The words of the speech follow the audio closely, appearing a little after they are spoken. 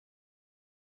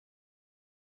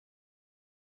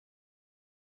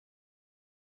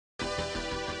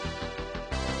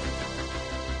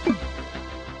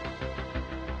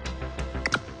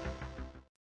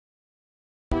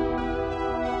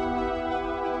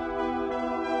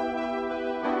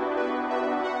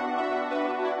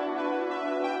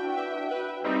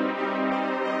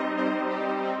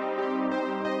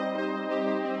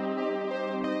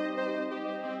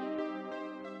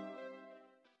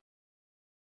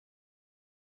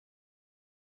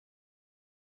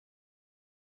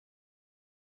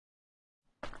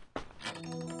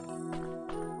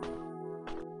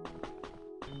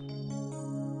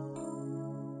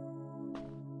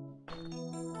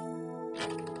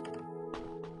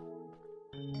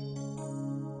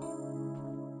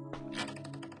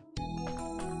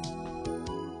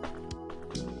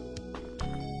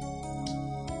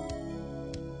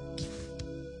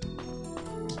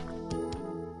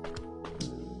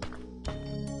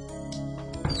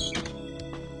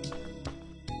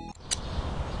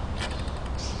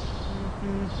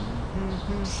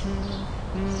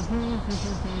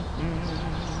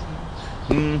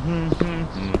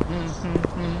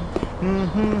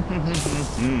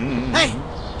Hey,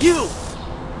 you!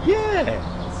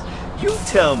 Yes, you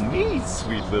tell me,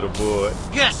 sweet little boy.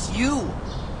 Yes, you!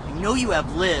 I know you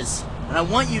have Liz, and I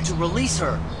want you to release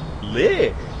her.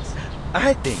 Liz?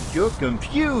 I think you're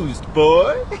confused,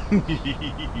 boy.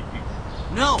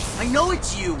 No, I know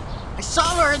it's you. I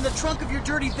saw her in the trunk of your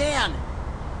dirty van.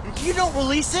 If you don't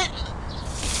release it,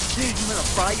 I'm gonna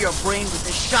fry your brain with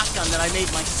this shotgun that I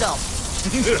made myself.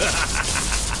 Do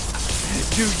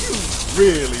you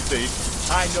really think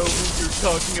I know who you're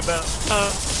talking about,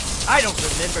 huh? I don't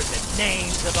remember the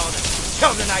names of all the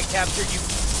children I captured, you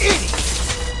idiot!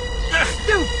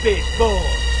 Stupid boy!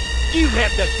 You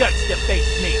have the guts to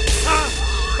face me, huh?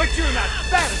 But you're not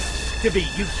fat enough to be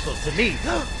useful to me.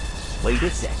 Wait a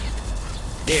second.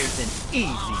 There's an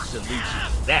easy solution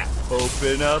to that.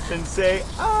 Open up and say,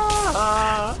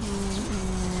 ah.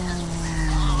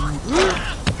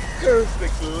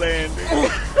 Perfect landing.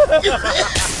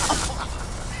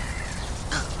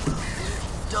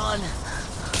 Done.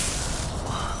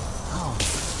 Oh,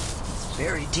 it's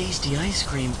very tasty ice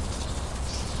cream.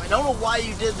 I don't know why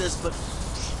you did this, but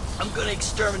I'm gonna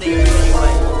exterminate you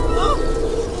anyway.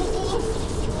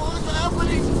 What's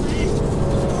happening to me?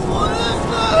 What is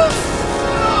this?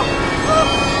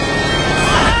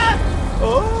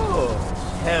 Oh,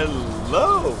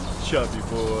 hello, chubby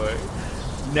boy.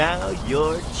 Now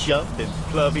you're chump and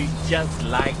flubby just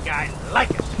like I like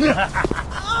it.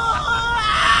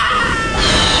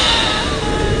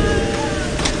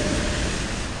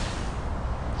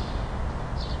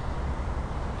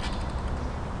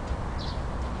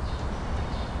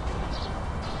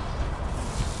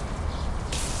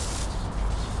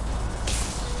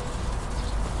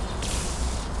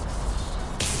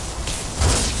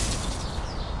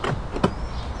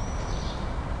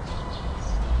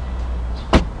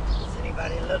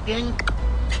 Looking?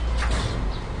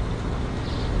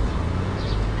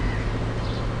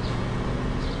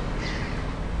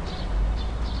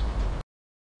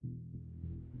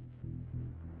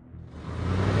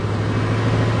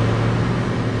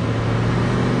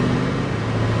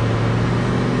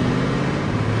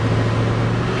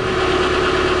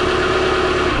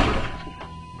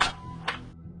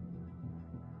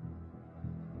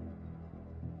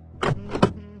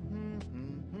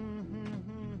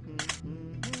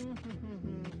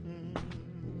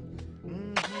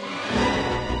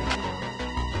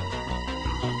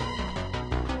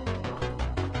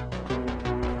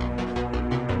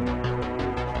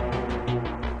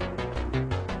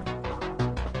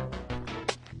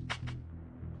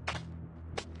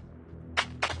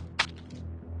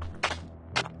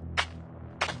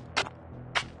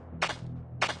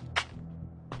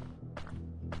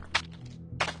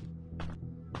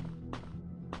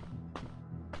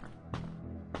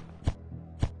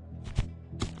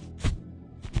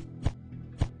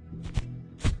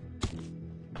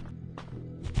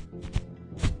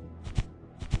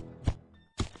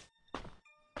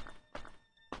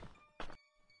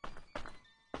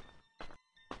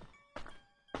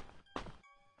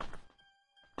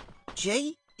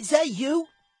 Jay, is that you?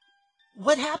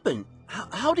 What happened?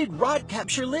 How did Rod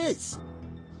capture Liz?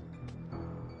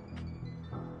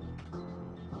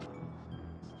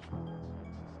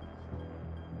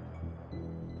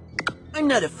 I'm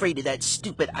not afraid of that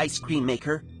stupid ice cream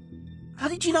maker. How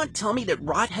did you not tell me that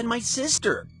Rod had my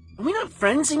sister? Are we not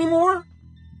friends anymore?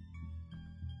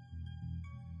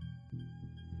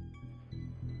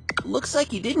 Looks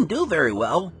like you didn't do very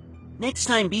well. Next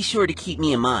time, be sure to keep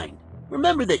me in mind.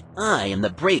 Remember that I am the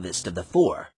bravest of the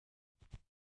four.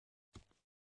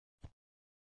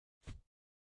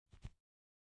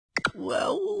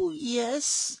 Well,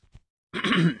 yes.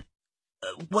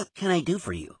 What can I do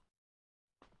for you?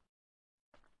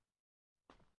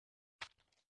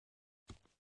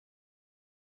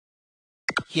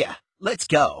 Yeah, let's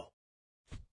go.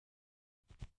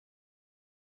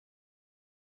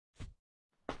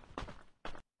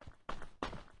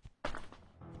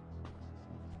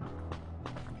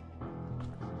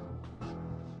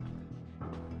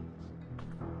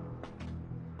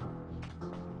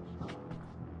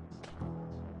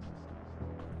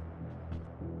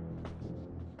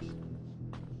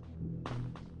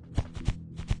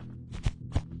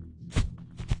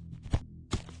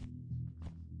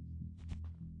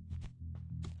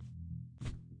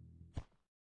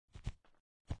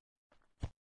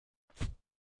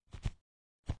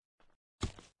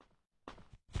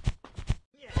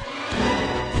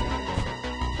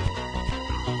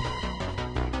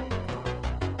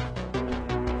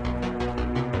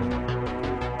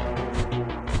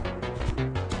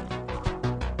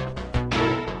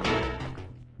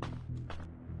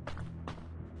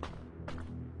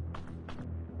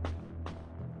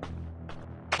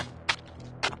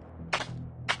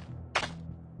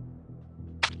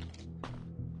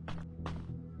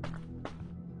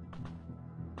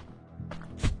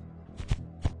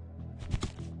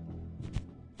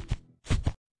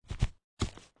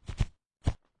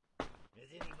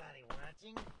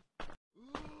 watching.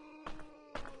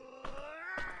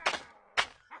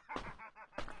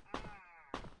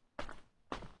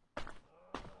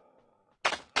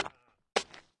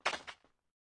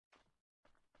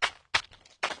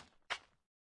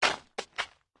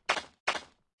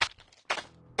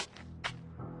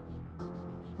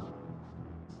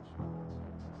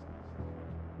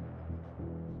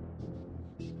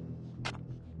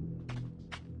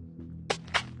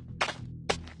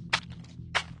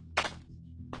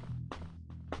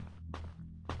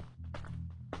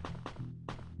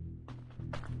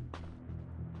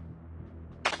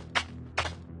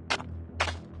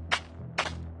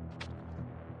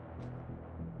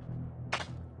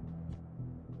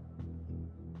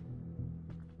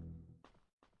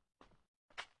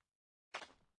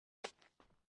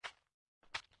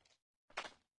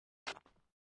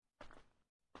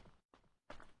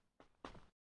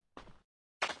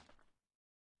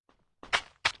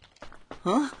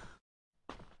 Huh?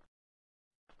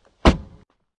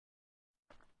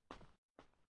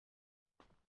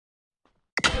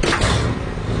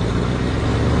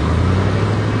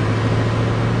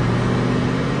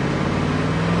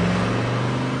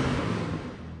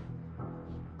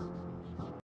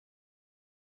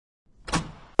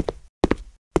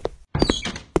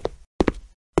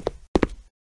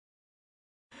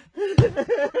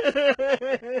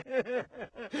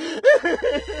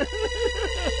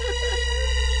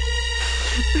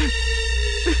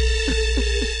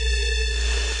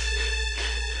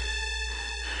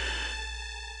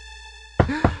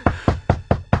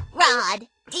 Rod,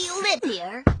 do you live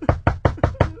here?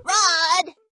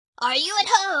 Rod, are you at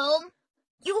home?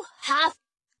 You have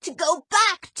to go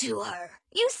back to her.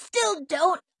 You still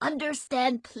don't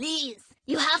understand, please.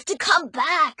 You have to come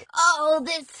back. Oh,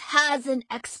 this has an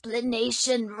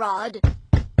explanation, Rod.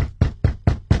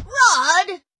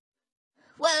 Rod!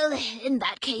 Well, in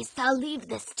that case, I'll leave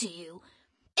this to you.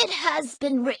 It has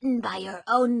been written by your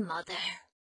own mother.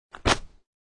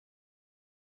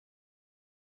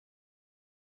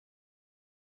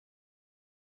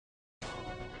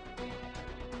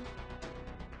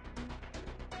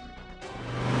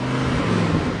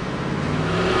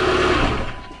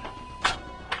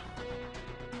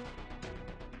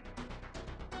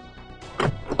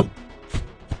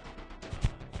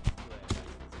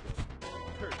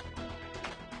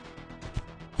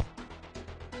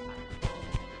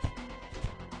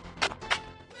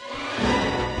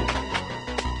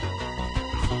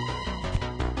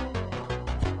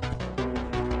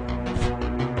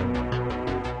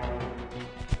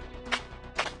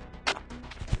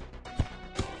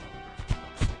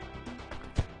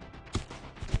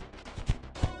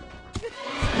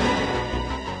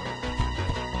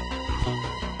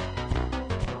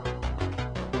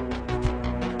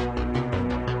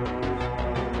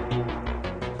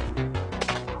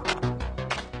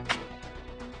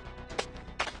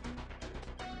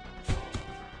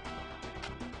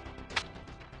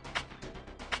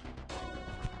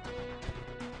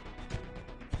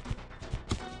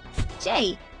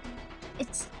 Jay,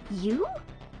 it's you?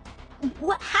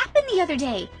 What happened the other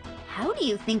day? How do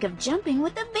you think of jumping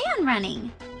with the van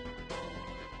running?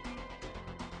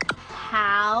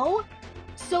 How?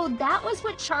 So that was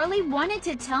what Charlie wanted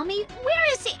to tell me?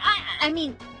 Where is he? I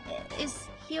mean, is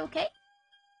he okay?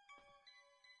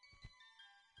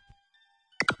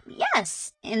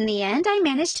 Yes, in the end I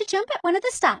managed to jump at one of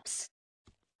the stops.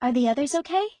 Are the others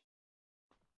okay?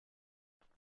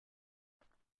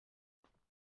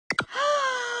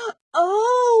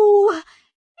 Oh,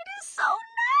 it is so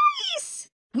nice!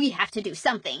 We have to do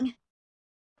something.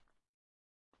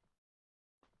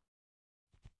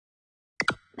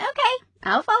 Okay,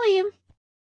 I'll follow you.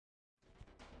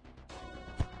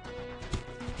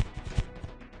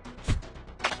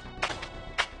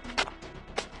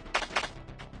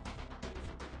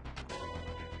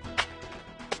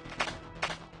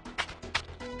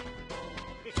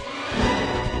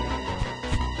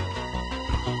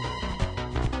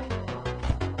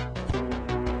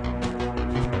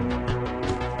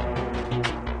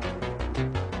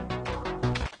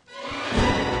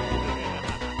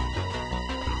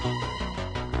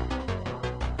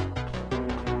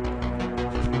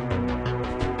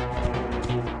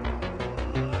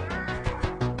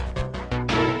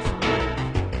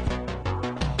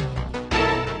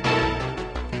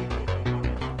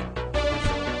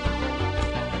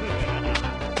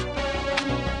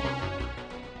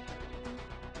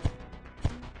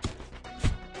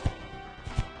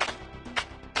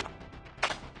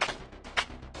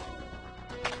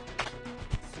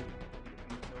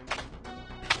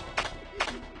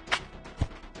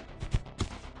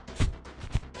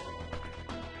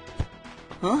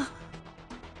 Huh?